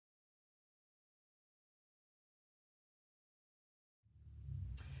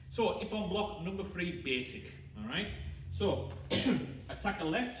So, Ippon block number 3, basic. Alright? So, attack a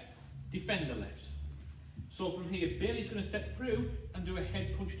left, defend the left. So from here, Bailey's going to step through and do a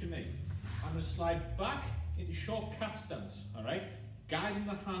head punch to me. I'm going to slide back into short cat stance. Alright? Guiding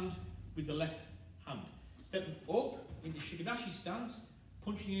the hand with the left hand. Stepping up into Shikadashi stance,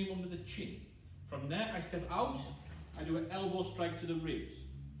 punching him under the chin. From there, I step out, I do an elbow strike to the ribs.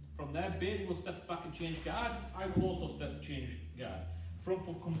 From there, Bailey will step back and change guard. I will also step and change guard. Front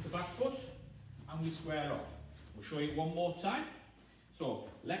foot comes to back foot, and we square off. We'll show you one more time. So,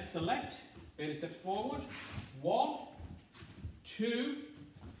 left to left, Bailey steps forward. 1, 2,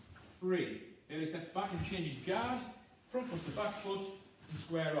 3. Bailey steps back and changes guard. Front foot to back foot, and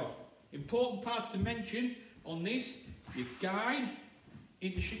square off. Important parts to mention on this, you guide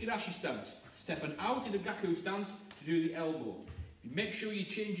into Shikadashi stance, stepping out into Gaku stance to do the elbow. You make sure you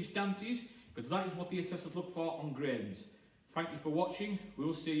change your stances, because that is what the assessors look for on gradings. Thank you for watching. We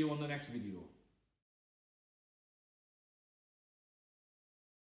will see you on the next video.